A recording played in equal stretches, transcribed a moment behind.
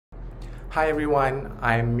Hi everyone,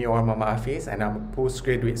 I'm Mior Mama Hafiz and I'm a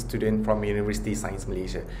postgraduate student from University Science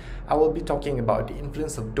Malaysia. I will be talking about the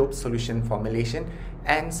influence of dope solution formulation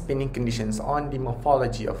and spinning conditions on the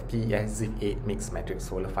morphology of PESZIF-8 mixed matrix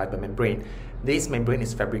solar fiber membrane. This membrane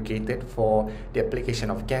is fabricated for the application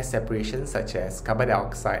of gas separation such as carbon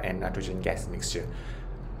dioxide and nitrogen gas mixture.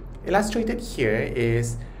 Illustrated here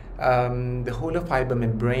is the hollow fiber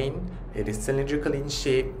membrane. It is cylindrical in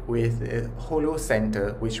shape with a hollow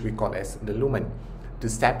center, which we call as the lumen. To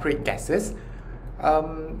separate gases,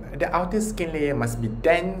 the outer skin layer must be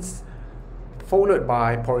dense, followed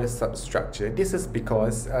by porous substructure. This is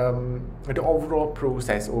because the overall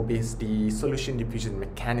process obeys the solution diffusion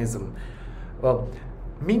mechanism.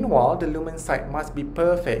 Meanwhile, the lumen side must be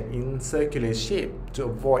perfect in circular shape to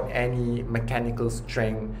avoid any mechanical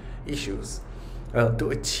strength issues. To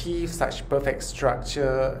achieve such perfect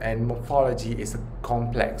structure and morphology is a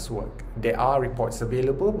complex work. There are reports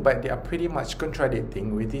available, but they are pretty much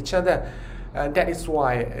contradicting with each other. That is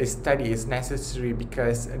why a study is necessary,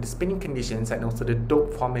 because the spinning conditions and also the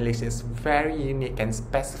dope formulation is very unique and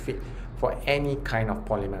specific for any kind of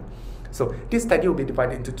polymer. So this study will be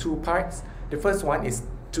divided into two parts. The first one is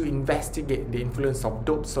to investigate the influence of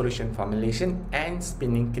dope solution formulation and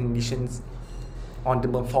spinning conditions on the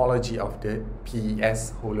morphology of the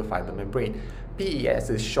PES hollow fiber membrane.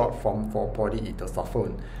 PES is short form for polyethyl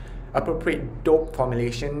sulfone. Appropriate dope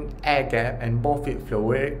formulation, air gap, and bore field flow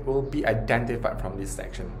rate will be identified from this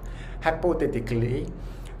section. Hypothetically,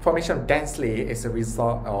 formation of dense layer is a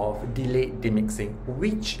result of delayed demixing,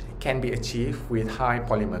 which can be achieved with high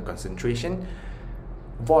polymer concentration,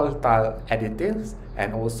 volatile additives,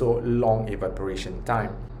 and also long evaporation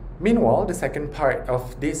time. Meanwhile, the second part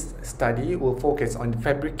of this study will focus on the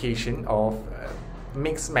fabrication of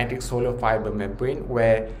mixed matrix hollow fiber membrane,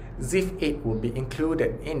 where ZIF-8 will be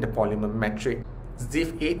included in the polymer matrix.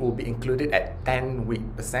 ZIF-8 will be included at 10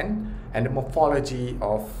 weight%, and the morphology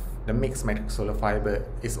of the mixed matrix hollow fiber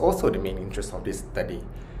is also the main interest of this study.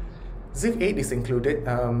 ZIF-8 is included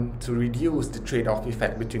to reduce the trade-off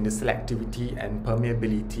effect between the selectivity and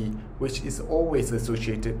permeability, which is always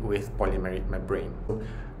associated with polymeric membrane.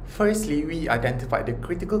 Firstly, we identified the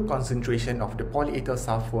critical concentration of the polyethyl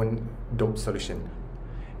sulfone dope solution.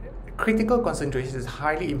 Critical concentration is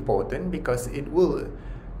highly important because it will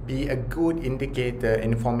be a good indicator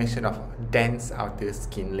in the formation of dense outer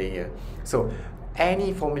skin layer. So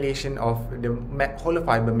any formulation of the hollow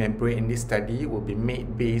fiber membrane in this study will be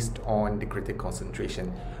made based on the critical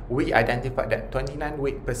concentration. We identified that 29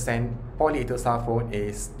 weight% polyethyl sulfone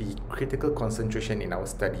is the critical concentration in our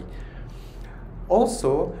study.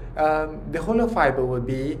 Also, the hollow fiber will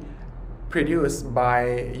be produced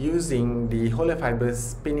by using the hollow fiber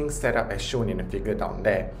spinning setup as shown in the figure down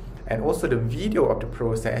there. And also the video of the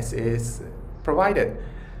process is provided.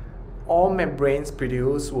 All membranes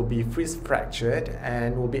produced will be freeze fractured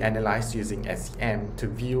and will be analyzed using SEM to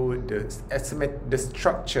view the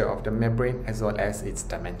structure of the membrane as well as its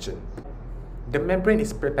dimension. The membrane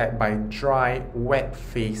is prepared by dry wet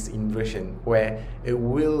phase inversion, where it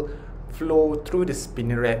will flow through the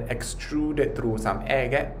spinneret extruded through some air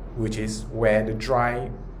gap, which is where the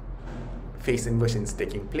dry phase inversion is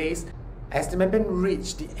taking place. As the membrane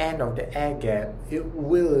reaches the end of the air gap, it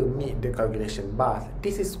will meet the coagulation bath.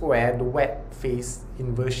 This is where the wet phase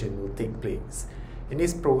inversion will take place. In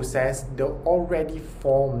this process, the already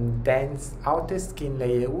formed dense outer skin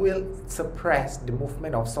layer will suppress the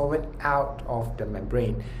movement of solvent out of the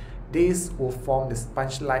membrane. This will form the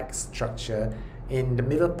sponge-like structure in the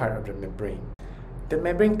middle part of the membrane. The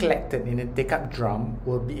membrane collected in a take-up drum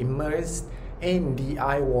will be immersed in the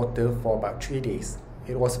eye water for about 3 days.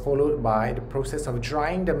 It was followed by the process of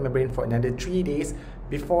drying the membrane for another 3 days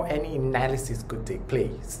before any analysis could take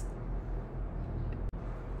place.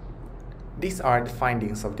 These are the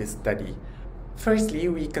findings of this study. Firstly,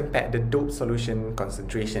 we compared the dope solution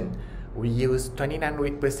concentration. We used 29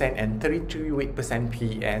 weight% and 33 weight%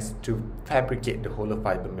 PES to fabricate the hollow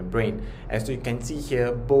fiber membrane. As you can see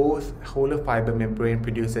here, both hollow fiber membrane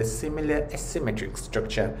produces similar asymmetric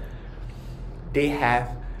structure. They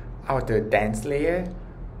have outer dense layer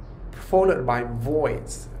followed by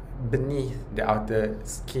voids beneath the outer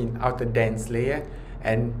dense layer,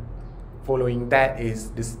 and following that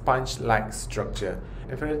is the sponge-like structure.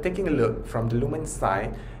 If you're taking a look from the lumen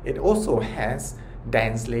side, it also has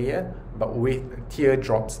dense layer but with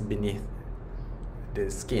teardrops beneath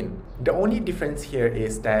the skin. The only difference here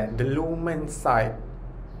is that the lumen side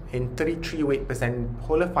in 33 weight%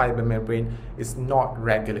 hollow fiber membrane is not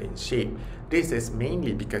regular in shape. This is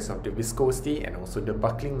mainly because of the viscosity and also the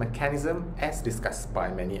buckling mechanism as discussed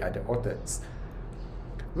by many other authors.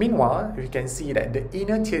 Meanwhile, you can see that the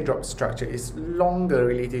inner teardrop structure is longer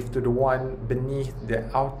relative to the one beneath the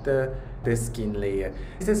outer skin layer.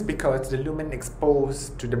 This is because the lumen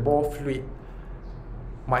exposed to the ball fluid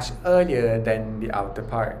much earlier than the outer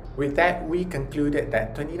part. With that, we concluded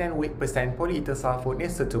that 29 weight percent polyethyl sulfone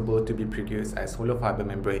is suitable to be produced as hollow fiber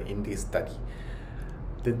membrane in this study.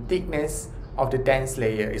 The thickness of the dense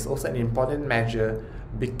layer is also an important measure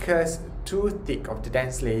because too thick of the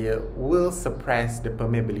dense layer will suppress the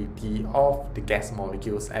permeability of the gas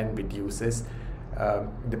molecules and reduces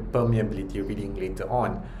the permeability reading later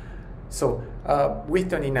on. So with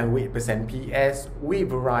 29 weight percent PS, we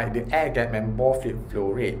varied the air gap and ball fluid flow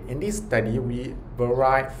rate. In this study, we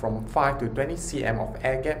varied from 5 to 20 cm of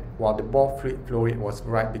air gap, while the ball fluid flow rate was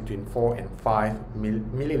varied between 4 and 5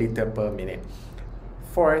 milliliter per minute.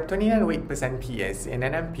 For 29 weight percent PS in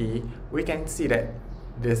NMP, we can see that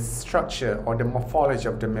the structure or the morphology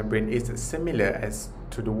of the membrane is similar as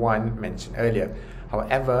to the one mentioned earlier.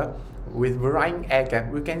 However, with varying air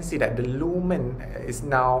gap, we can see that the lumen is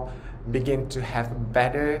now begin to have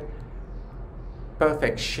better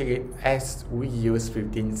perfect shape as we use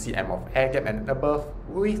 15 cm of air gap and above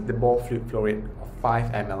with the ball fluid flow rate of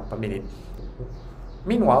 5 ml per minute.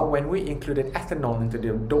 Meanwhile, when we included ethanol into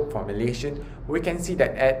the dope formulation, we can see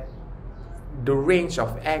that at the range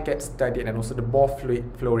of air gap studied and also the ball fluid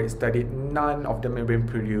flow rate studied, none of the membrane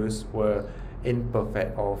produced were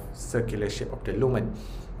imperfect or circular shape of the lumen.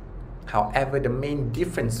 However, the main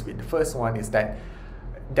difference with the first one is that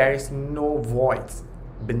there is no voids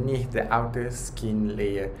beneath the outer skin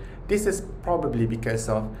layer. This is probably because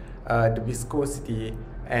of the viscosity,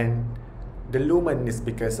 and the lumen is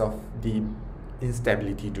because of the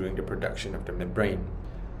instability during the production of the membrane.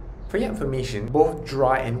 For your information, both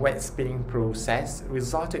dry and wet spinning process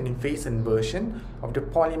resulted in phase inversion of the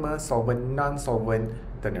polymer solvent non-solvent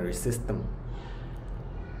ternary system.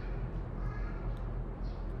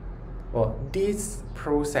 Well, these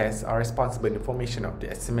processes are responsible in the formation of the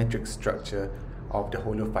asymmetric structure of the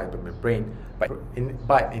hollow fiber membrane. But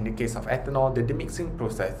in the case of ethanol, the demixing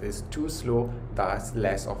process is too slow, thus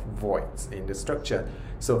less of voids in the structure.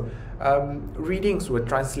 So readings were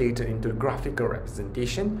translated into graphical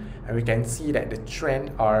representation, and we can see that the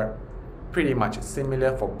trends are pretty much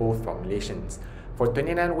similar for both formulations. For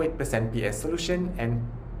 29 weight percent PS solution, and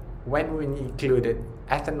when we included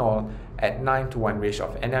ethanol at 9:1 ratio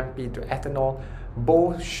of NMP to ethanol,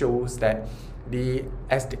 both shows that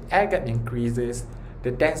as the air gap increases,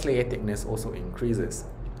 the dense layer thickness also increases,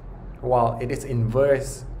 while it is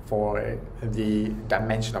inverse for the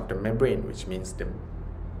dimension of the membrane, which means the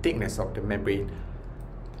thickness of the membrane.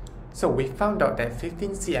 So we found out that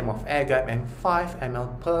 15 cm of air gap and 5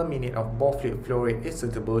 ml per minute of ball fluid flow rate is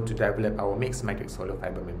suitable to develop our mixed matrix hollow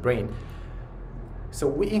fiber membrane. So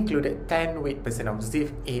we included 10 weight percent of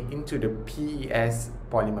ZIF8 into the PES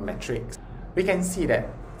polymer matrix. We can see that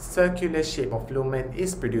circular shape of lumen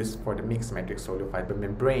is produced for the mixed matrix hollow fiber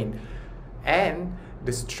membrane, and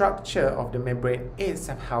the structure of the membrane is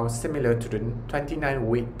somehow similar to the 29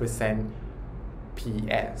 weight percent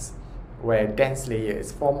PS, where dense layer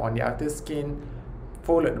is formed on the outer skin,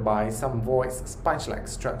 followed by some voids, sponge-like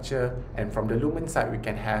structure, and from the lumen side we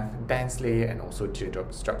can have dense layer and also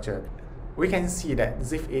teardrop structure. We can see that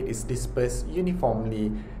ZIF8 is dispersed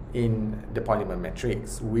uniformly in the polymer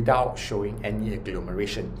matrix without showing any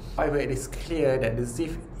agglomeration. However, it is clear that the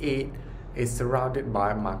ZIF8 is surrounded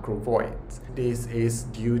by macrovoids. This is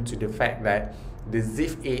due to the fact that the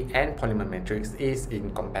ZIF8 and polymer matrix is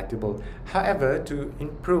incompatible. However, to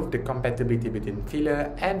improve the compatibility between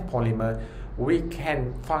filler and polymer, we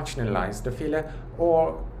can functionalize the filler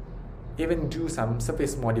or even do some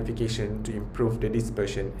surface modification to improve the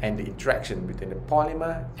dispersion and the interaction between the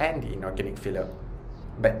polymer and the inorganic filler.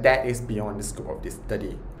 But that is beyond the scope of this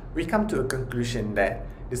study. We come to a conclusion that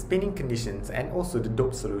the spinning conditions and also the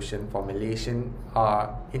dope solution formulation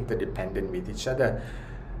are interdependent with each other.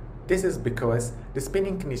 This is because the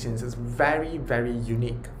spinning conditions is very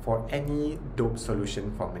unique for any dope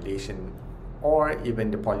solution formulation or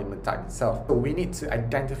even the polymer type itself. So we need to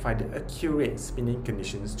identify the accurate spinning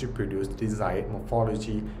conditions to produce the desired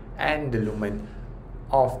morphology and the lumen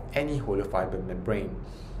of any hollow fiber membrane.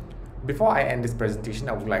 Before I end this presentation,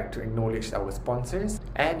 I would like to acknowledge our sponsors,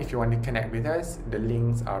 and if you want to connect with us, the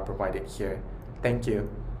links are provided here. Thank you.